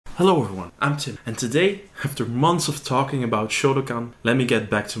Hello everyone, I'm Tim, and today, after months of talking about Shotokan, let me get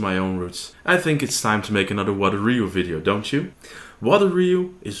back to my own roots. I think it's time to make another Wado Ryu video, don't you? Wado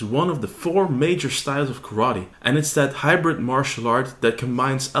Ryu is one of the 4 major styles of karate, and it's that hybrid martial art that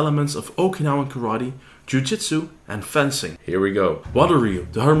combines elements of Okinawan karate, jujutsu, and fencing. Here we go. Wado Ryu,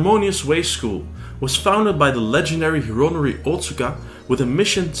 the Harmonious Way School, was founded by the legendary Hironori Otsuka with a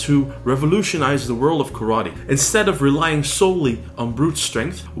mission to revolutionize the world of karate. Instead of relying solely on brute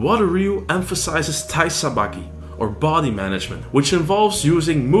strength, Wado Ryu emphasizes tai sabaki, or body management, which involves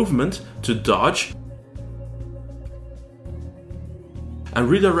using movement to dodge and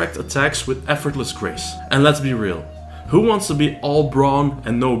redirect attacks with effortless grace. And let's be real, who wants to be all brawn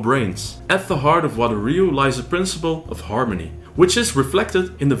and no brains? At the heart of Wado Ryu lies the principle of harmony, which is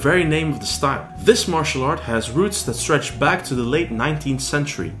reflected in the very name of the style. This martial art has roots that stretch back to the late 19th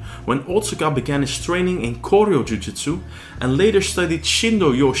century, when Otsuka began his training in Koryo Jujutsu and later studied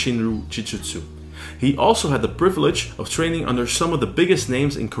Shindō Yoshin-ryu Jujutsu. He also had the privilege of training under some of the biggest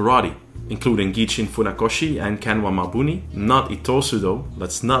names in karate, including Gichin Funakoshi and Kanwa Mabuni. Not Itosu though,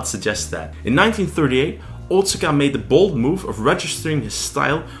 let's not suggest that. In 1938, Otsuka made the bold move of registering his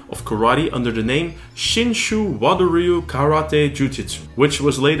style of karate under the name Shinshu Wado Ryu Karate Jujutsu, which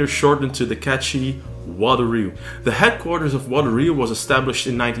was later shortened to the catchy Wado Ryu. The headquarters of Wado Ryu was established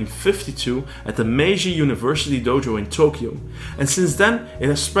in 1952 at the Meiji University Dojo in Tokyo, and since then it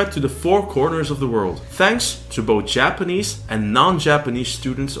has spread to the 4 corners of the world, thanks to both Japanese and non-Japanese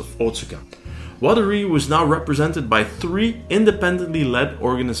students of Otsuka. Wado Ryu is now represented by 3 independently led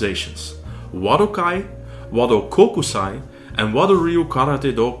organizations: Wadokai, Wado Kokusai, and Wado Ryu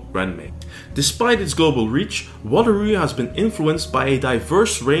Karate Do Renmei. Despite its global reach, Wado Ryu has been influenced by a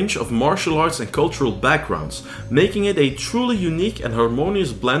diverse range of martial arts and cultural backgrounds, making it a truly unique and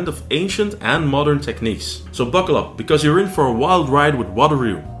harmonious blend of ancient and modern techniques. So buckle up, because you're in for a wild ride with Wado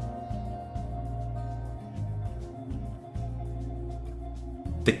Ryu.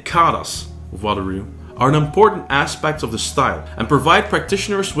 The katas of Wado Ryu are an important aspect of the style and provide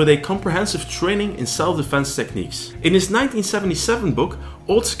practitioners with a comprehensive training in self-defense techniques. In his 1977 book,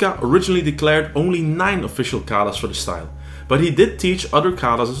 Otsuka originally declared only 9 official katas for the style, but he did teach other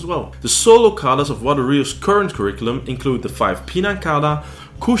katas as well. The solo katas of Wado Ryu's current curriculum include the 5 Pinan kata,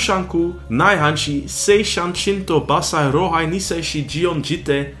 Kushanku, Naihanshi, Seishan, Shinto, Basai, Rohai, Niseishi, Jion,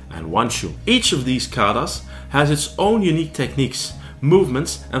 Jite, and Wanshu. Each of these katas has its own unique techniques,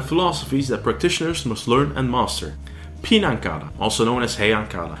 movements and philosophies that practitioners must learn and master. Pinan kata, also known as Heian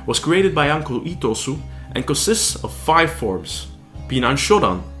kata, was created by Uncle Itosu and consists of 5 forms: Pinan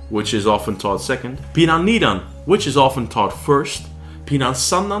shodan, which is often taught second; Pinan nidan, which is often taught first; Pinan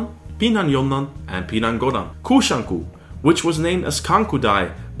sannan, Pinan yonnan, and Pinan godan. Kushanku, which was named as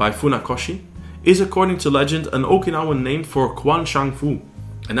Kankudai by Funakoshi, is according to legend an Okinawan name for Quan Shangfu,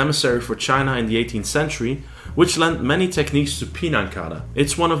 an emissary for China in the 18th century, which lent many techniques to Pinan kata.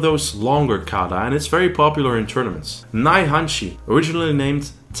 It's one of those longer kata and it's very popular in tournaments. Naihanshi, originally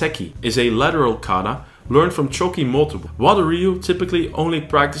named Teki, is a lateral kata learned from Choki Motobu. Wado Ryu typically only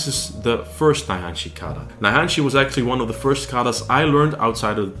practices the first Naihanshi kata. Naihanshi was actually one of the first katas I learned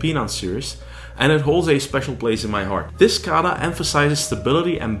outside of the Pinan series, and it holds a special place in my heart. This kata emphasizes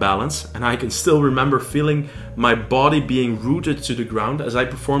stability and balance, and I can still remember feeling my body being rooted to the ground as I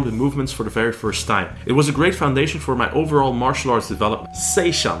performed the movements for the very first time. It was a great foundation for my overall martial arts development.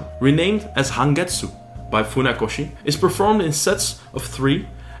 Seishan, renamed as Hangetsu by Funakoshi, is performed in sets of 3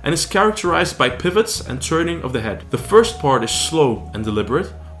 and is characterized by pivots and turning of the head. The first part is slow and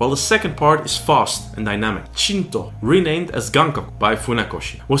deliberate, while the second part is fast and dynamic. Shinto, renamed as Gankaku by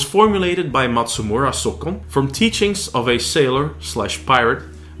Funakoshi, was formulated by Matsumura Sokon from teachings of a sailor/pirate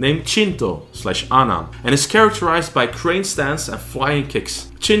named Chinto/Anan, and is characterized by crane stance and flying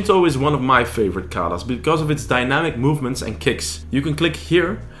kicks. Chinto is one of my favorite katas because of its dynamic movements and kicks. You can click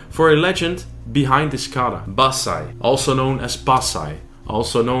here for a legend behind this kata. Basai, also known as Basai,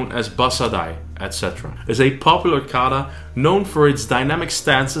 also known as Basadai, etc., is a popular kata known for its dynamic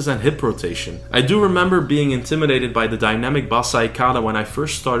stances and hip rotation. I do remember being intimidated by the dynamic Basai kata when I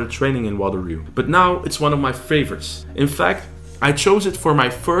first started training in Wado Ryu, but now it's one of my favorites. In fact, I chose it for my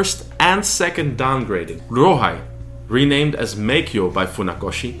first and second downgrading. Rohai, renamed as Meikyo by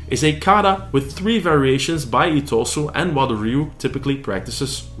Funakoshi, is a kata with 3 variations by Itosu, and Wado Ryu typically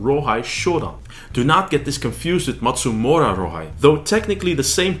practices Rohai Shodan. Do not get this confused with Matsumura Rohai. Though technically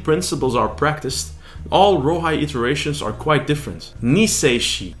the same principles are practiced, all Rohai iterations are quite different.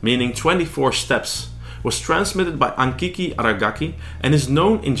 Niseishi, meaning 24 steps, was transmitted by Ankiki Aragaki and is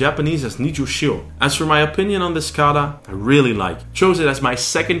known in Japanese as Nijushio. As for my opinion on this kata, I really like it. Chose it as my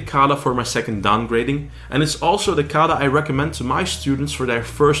second kata for my second downgrading, and it's also the kata I recommend to my students for their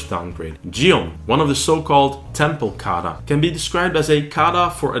first downgrade. Jion, one of the so-called temple kata, can be described as a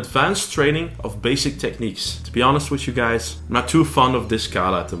kata for advanced training of basic techniques. To be honest with you guys, I'm not too fond of this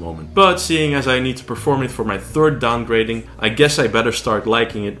kata at the moment, but seeing as I need to perform it for my third downgrading, I guess I better start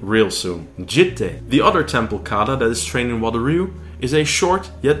liking it real soon. Jitte, the other temple kata that is trained in Wado Ryu, is a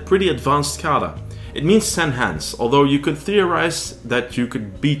short yet pretty advanced kata. It means 10 hands, although you could theorize that you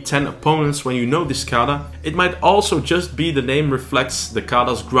could beat 10 opponents when you know this kata. It might also just be the name reflects the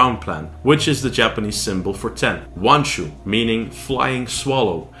kata's ground plan, which is the Japanese symbol for 10. Wanshu, meaning flying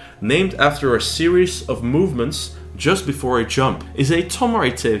swallow, named after a series of movements just before a jump, is a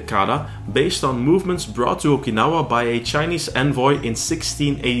Tomoe kata based on movements brought to Okinawa by a Chinese envoy in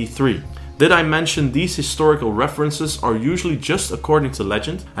 1683. Did I mention these historical references are usually just according to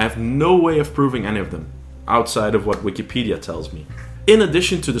legend? I have no way of proving any of them, outside of what Wikipedia tells me. In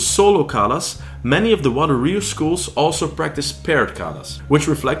addition to the solo katas, many of the Wado Ryu schools also practice paired katas, which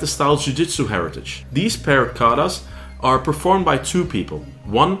reflect the style's jujutsu heritage. These paired katas are performed by two people,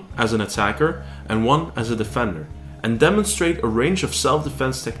 one as an attacker and one as a defender, and demonstrate a range of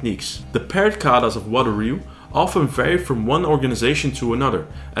self-defense techniques. The paired katas of Wado Ryu often vary from one organization to another,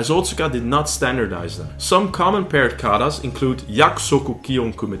 as Otsuka did not standardize them. Some common paired katas include Yakusoku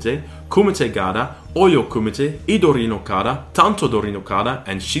Kion Kumite, Kumite Gada, Oyo Kumite, Idori no Kata, Tantodori no Kata,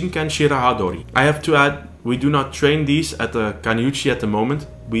 and Shinkan Shirahadori. I have to add, we do not train these at the Kaniuchi at the moment.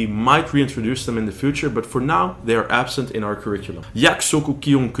 We might reintroduce them in the future, but for now they are absent in our curriculum. Yakusoku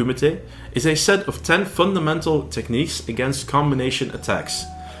Kion Kumite is a set of 10 fundamental techniques against combination attacks,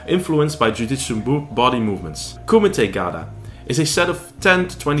 influenced by jujutsu body movements. Kumite Gada is a set of 10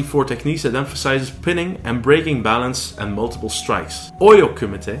 to 24 techniques that emphasizes pinning and breaking balance and multiple strikes. Oyo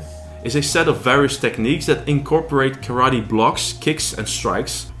Kumite is a set of various techniques that incorporate karate blocks, kicks and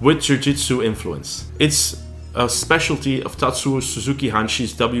strikes with jujutsu influence. It's a specialty of Tatsuo Suzuki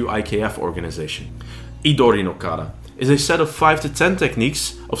Hanshi's WIKF organization. Idori no Kata is a set of 5 to 10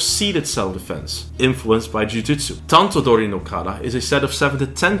 techniques of seated self-defense, influenced by jujutsu. Tantodori no Kata is a set of 7 to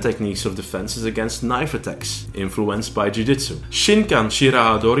 10 techniques of defenses against knife attacks, influenced by jujutsu. Shinkan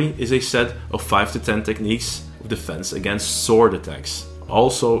Shirahadori is a set of 5 to 10 techniques of defense against sword attacks,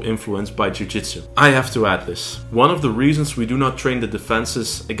 also influenced by jujutsu. I have to add this. One of the reasons we do not train the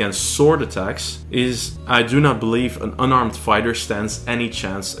defenses against sword attacks is I do not believe an unarmed fighter stands any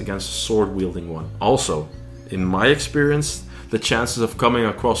chance against a sword-wielding one. Also, in my experience, the chances of coming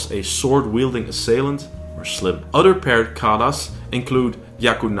across a sword-wielding assailant are slim. Other paired katas include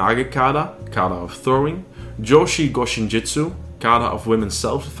Yakunage Kata, kata of throwing, Joshi Goshinjutsu, kata of women's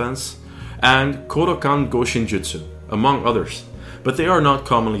self-defense, and Kodokan Goshinjutsu, among others, but they are not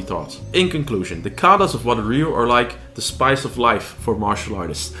commonly taught. In conclusion, the katas of Wado Ryu are like the spice of life for martial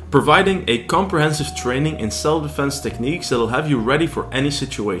artists, providing a comprehensive training in self-defense techniques that will have you ready for any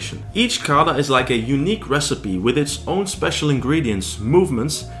situation. Each kata is like a unique recipe with its own special ingredients,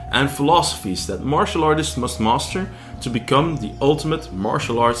 movements, and philosophies that martial artists must master to become the ultimate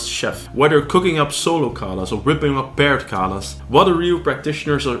martial arts chef. Whether cooking up solo katas or whipping up paired katas, Wado Ryu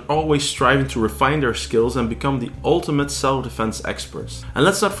practitioners are always striving to refine their skills and become the ultimate self-defense experts. And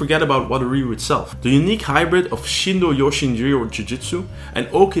let's not forget about Wado Ryu itself, the unique hybrid of Shindō Yoshin-ryu jujutsu and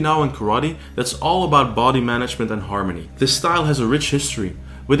Okinawan karate that's all about body management and harmony. This style has a rich history,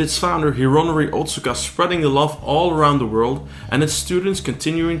 with its founder Hironori Otsuka spreading the love all around the world and its students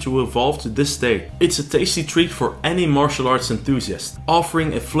continuing to evolve to this day. It's a tasty treat for any martial arts enthusiast,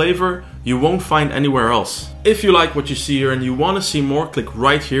 offering a flavor you won't find anywhere else. If you like what you see here and you want to see more, click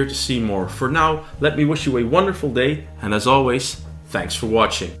right here to see more. For now, let me wish you a wonderful day, and as always, thanks for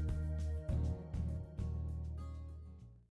watching.